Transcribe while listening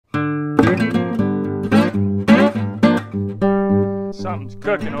Something's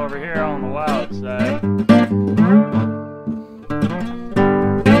cooking over here on the loud side.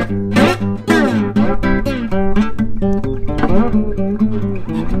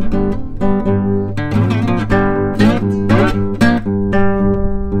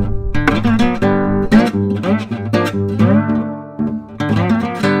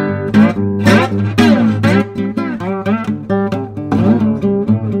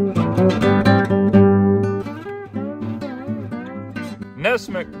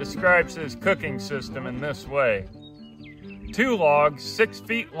 Nessmuk describes his cooking system in this way. 2 logs, 6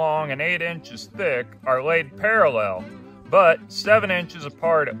 feet long and 8 inches thick, are laid parallel, but 7 inches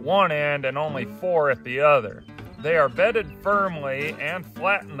apart at one end and only 4 at the other. They are bedded firmly and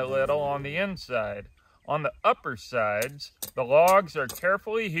flattened a little on the inside. On the upper sides, the logs are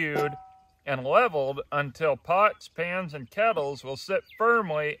carefully hewed and leveled until pots, pans, and kettles will sit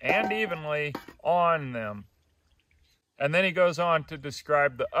firmly and evenly on them. And then he goes on to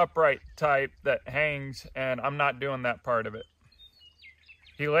describe the upright type that hangs, and I'm not doing that part of it.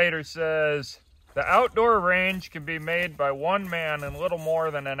 He later says, the outdoor range can be made by one man in little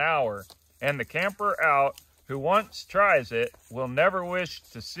more than an hour, and the camper out who once tries it will never wish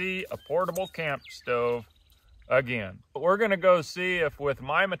to see a portable camp stove again. We're gonna go see if with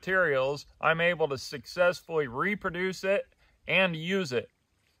my materials, I'm able to successfully reproduce it and use it.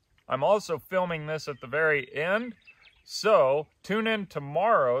 I'm also filming this at the very end, so tune in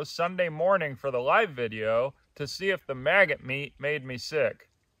tomorrow, Sunday morning, for the live video to see if the maggot meat made me sick.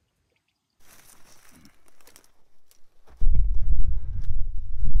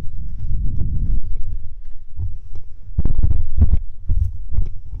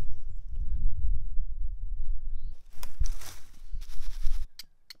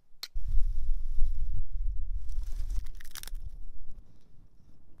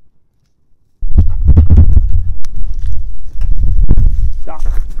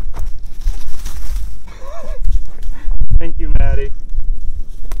 Thank you, Maddie.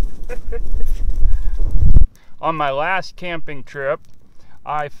 On my last camping trip,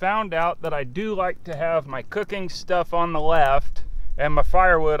 I found out that I do like to have my cooking stuff on the left and my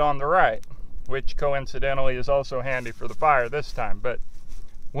firewood on the right, which coincidentally is also handy for the fire this time. But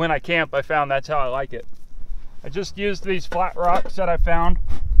when I camp, I found that's how I like it. I just used these flat rocks that I found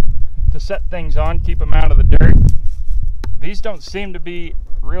to set things on, keep them out of the dirt. These don't seem to be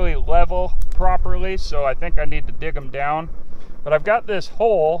really level properly, so I think I need to dig them down. But I've got this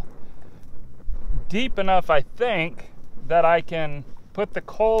hole deep enough, I think, that I can put the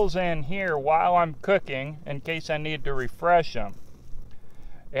coals in here while I'm cooking in case I need to refresh them.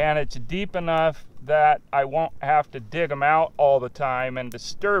 And it's deep enough that I won't have to dig them out all the time and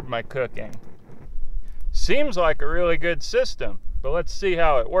disturb my cooking. Seems like a really good system, but let's see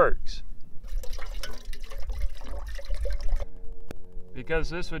how it works. Because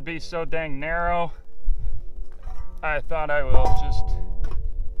this would be so dang narrow, I thought I will just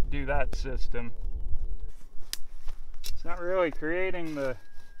do that system. It's not really creating the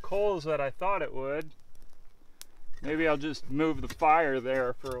coals that I thought it would. Maybe I'll just move the fire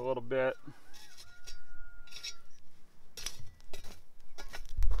there for a little bit.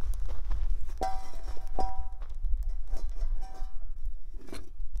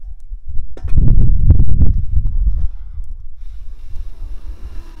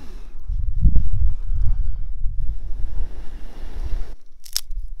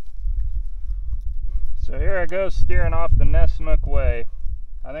 So here I go, steering off the Nessmuk way.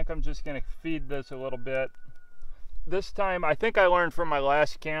 I think I'm just going to feed this a little bit. This time, I think I learned from my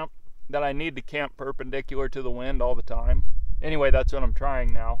last camp that I need to camp perpendicular to the wind all the time. Anyway, that's what I'm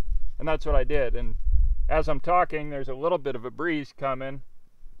trying now. And that's what I did. And as I'm talking, there's a little bit of a breeze coming.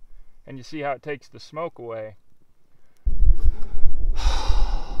 And you see how it takes the smoke away.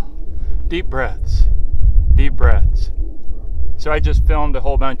 Deep breaths. Deep breaths. So I just filmed a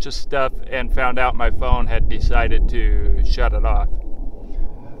whole bunch of stuff and found out my phone had decided to shut it off.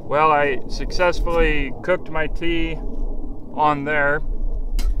 Well, I successfully cooked my tea on there.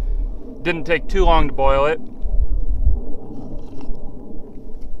 Didn't take too long to boil it.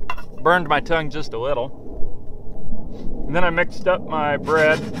 Burned my tongue just a little. And then I mixed up my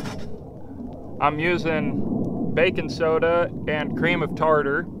bread. I'm using baking soda and cream of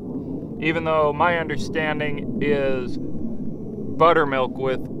tartar, even though my understanding is buttermilk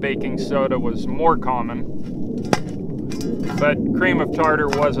with baking soda was more common, but cream of tartar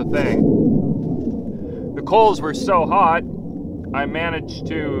was a thing. The coals were so hot, I managed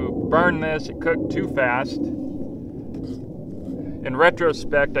to burn this. It cooked too fast. In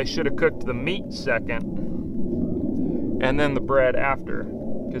retrospect, I should have cooked the meat second and then the bread after,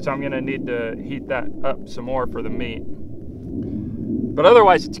 because I'm going to need to heat that up some more for the meat. But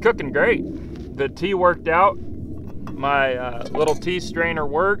otherwise, it's cooking great. The tea worked out. My little tea strainer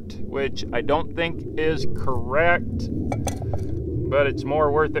worked, which I don't think is correct, but it's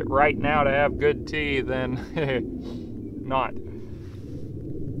more worth it right now to have good tea than not.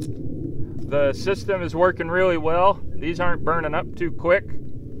 The system is working really well. These aren't burning up too quick.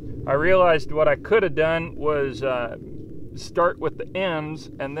 I realized what I could have done was start with the ends,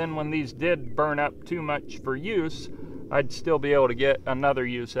 and then when these did burn up too much for use, I'd still be able to get another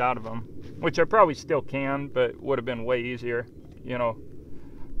use out of them, which I probably still can, but would have been way easier, you know,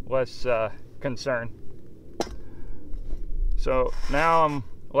 less concern. So now I'm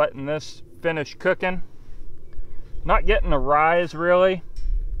letting this finish cooking. Not getting a rise really,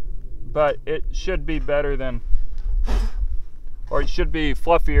 but it should be better than, or it should be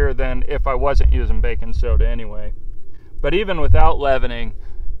fluffier than if I wasn't using baking soda anyway. But even without leavening,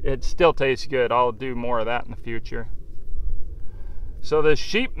 it still tastes good. I'll do more of that in the future. So the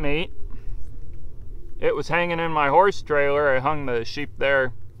sheep meat, it was hanging in my horse trailer. I hung the sheep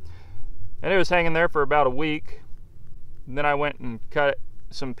there, and it was hanging there for about a week. And then I went and cut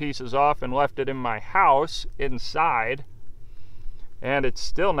some pieces off and left it in my house inside, and it's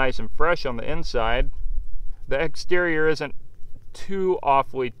still nice and fresh on the inside. The exterior isn't too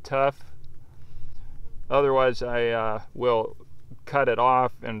awfully tough. Otherwise I will cut it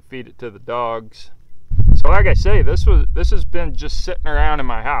off and feed it to the dogs. So like I say, this has been just sitting around in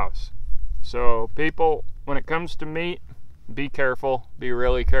my house. So people, when it comes to meat, be careful, be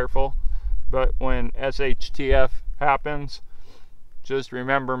really careful. But when SHTF happens, just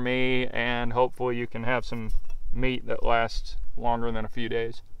remember me, and hopefully you can have some meat that lasts longer than a few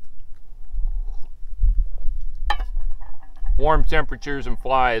days. Warm temperatures and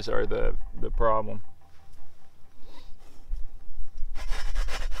flies are the problem.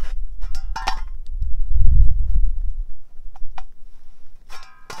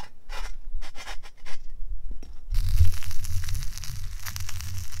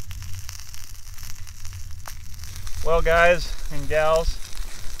 Well, guys and gals,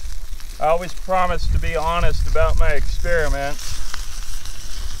 I always promise to be honest about my experiments.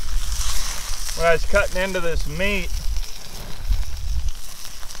 When I was cutting into this meat,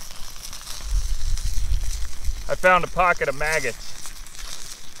 I found a pocket of maggots.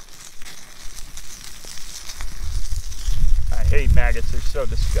 I hate maggots, they're so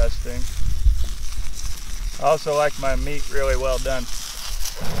disgusting. I also like my meat really well done.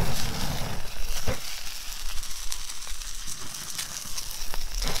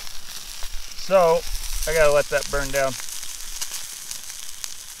 So, I gotta let that burn down.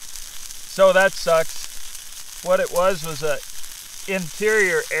 So that sucks. What it was a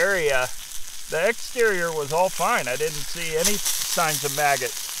interior area. The exterior was all fine. I didn't see any signs of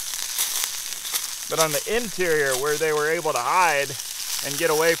maggots. But on the interior, where they were able to hide and get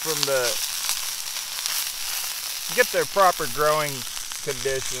away from get their proper growing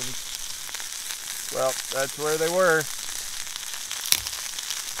conditions, well, that's where they were.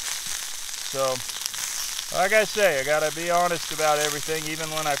 So, like I say, I gotta be honest about everything, even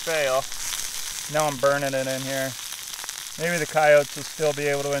when I fail. Now I'm burning it in here. Maybe the coyotes will still be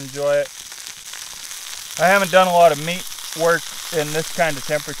able to enjoy it. I haven't done a lot of meat work in this kind of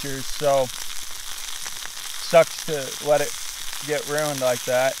temperatures, so sucks to let it get ruined like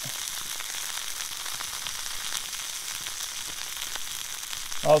that.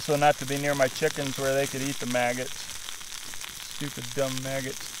 Also, not to be near my chickens where they could eat the maggots. Stupid dumb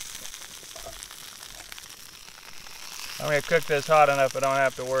maggots. I'm going to cook this hot enough I don't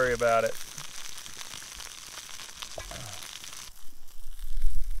have to worry about it.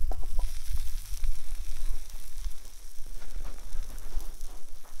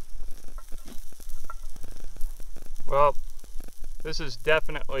 Well, this is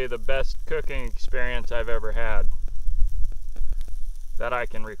definitely the best cooking experience I've ever had that I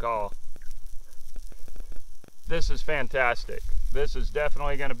can recall. This is fantastic. This is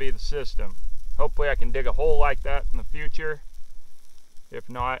definitely going to be the system. Hopefully I can dig a hole like that in the future. If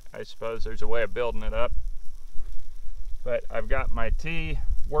not, I suppose there's a way of building it up. But I've got my tea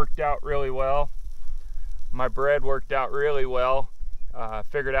worked out really well. My bread worked out really well.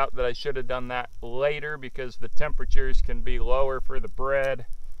 Figured out that I should have done that later because the temperatures can be lower for the bread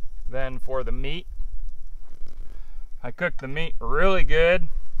than for the meat. I cooked the meat really good.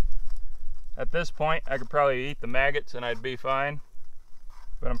 At this point, I could probably eat the maggots and I'd be fine.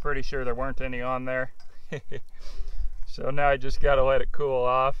 But I'm pretty sure there weren't any on there. So now I just got to let it cool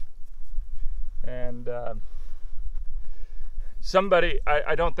off. And somebody,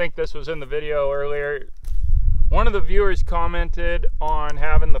 I don't think this was in the video earlier, one of the viewers commented on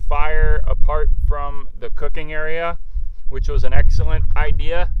having the fire apart from the cooking area, which was an excellent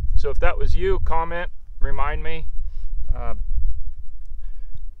idea. So if that was you, comment, remind me.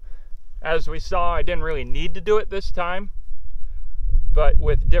 As we saw, I didn't really need to do it this time, but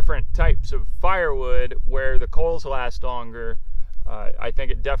with different types of firewood where the coals last longer, I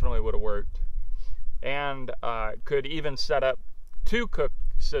think it definitely would have worked. And could even set up 2 cook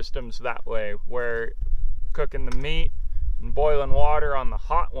systems that way, where cooking the meat and boiling water on the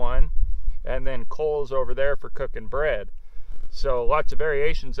hot one, and then coals over there for cooking bread. So lots of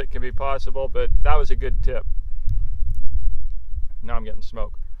variations that can be possible, but that was a good tip. Now I'm getting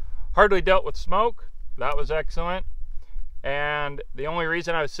smoke. Hardly dealt with smoke. That was excellent. And the only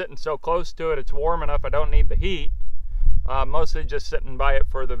reason I was sitting so close to it, it's warm enough I don't need the heat. Mostly just sitting by it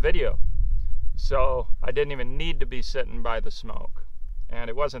for the video. So I didn't even need to be sitting by the smoke. And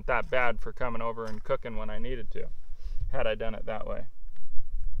it wasn't that bad for coming over and cooking when I needed to, had I done it that way.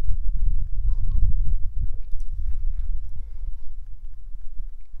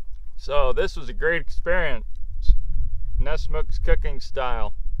 So this was a great experience. Nessmuk's cooking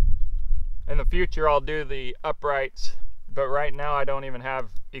style. In the future I'll do the uprights, but right now I don't even have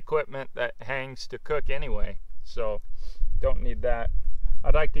equipment that hangs to cook anyway, so don't need that.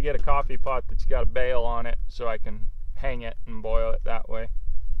 I'd like to get a coffee pot that's got a bail on it so I can hang it and boil it that way.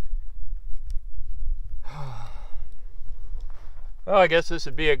 Well, I guess this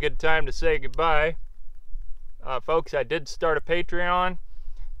would be a good time to say goodbye. Folks, I did start a Patreon.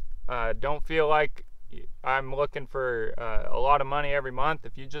 Don't feel like I'm looking for a lot of money every month.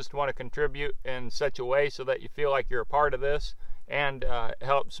 If you just want to contribute in such a way so that you feel like you're a part of this and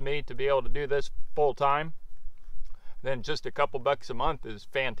helps me to be able to do this full time, then just a couple bucks a month is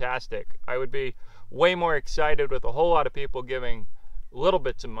fantastic. I would be way more excited with a whole lot of people giving little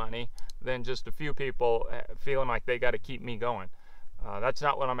bits of money than just a few people feeling like they got to keep me going. That's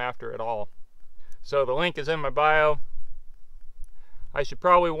not what I'm after at all. So the link is in my bio. I should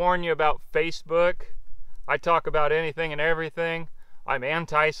probably warn you about Facebook. I talk about anything and everything. I'm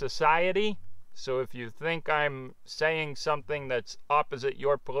anti-society, so if you think I'm saying something that's opposite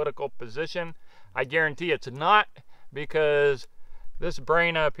your political position, I guarantee it's not, because this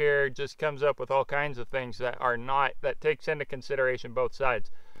brain up here just comes up with all kinds of things that are not, that takes into consideration both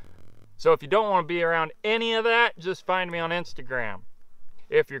sides. So if you don't want to be around any of that, just find me on Instagram.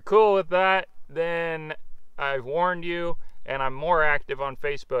 If you're cool with that, then I've warned you. And I'm more active on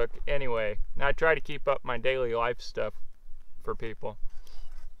Facebook anyway. And I try to keep up my daily life stuff for people.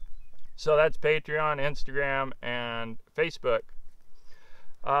 So that's Patreon, Instagram, and Facebook.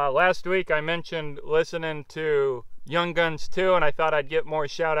 Last week I mentioned listening to Young Guns 2, and I thought I'd get more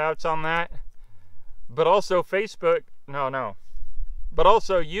shout outs on that. But also Facebook, but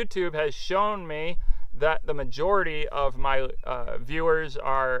also YouTube has shown me that the majority of my viewers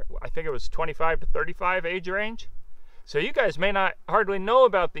are, I think it was 25 to 35 age range. So you guys may not hardly know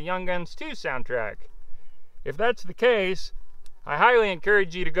about the Young Guns 2 soundtrack. If that's the case, I highly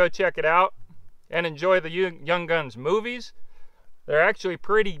encourage you to go check it out and enjoy the Young Guns movies. They're actually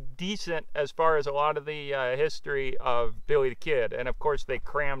pretty decent as far as a lot of the history of Billy the Kid. And of course they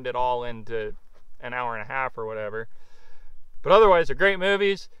crammed it all into an hour and a half or whatever. But otherwise they're great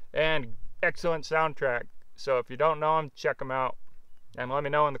movies and excellent soundtrack. So if you don't know them, check them out and let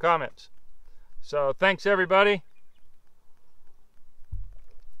me know in the comments. So thanks everybody.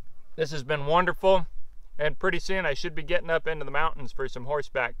 This has been wonderful, and pretty soon I should be getting up into the mountains for some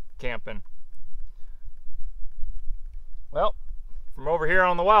horseback camping. Well, from over here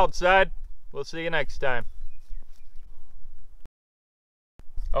on the wild side, we'll see you next time.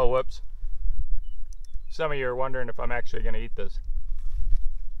 Oh, whoops. Some of you are wondering if I'm actually going to eat this.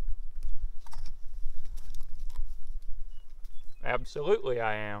 Absolutely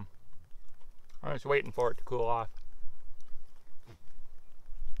I am. I'm just waiting for it to cool off.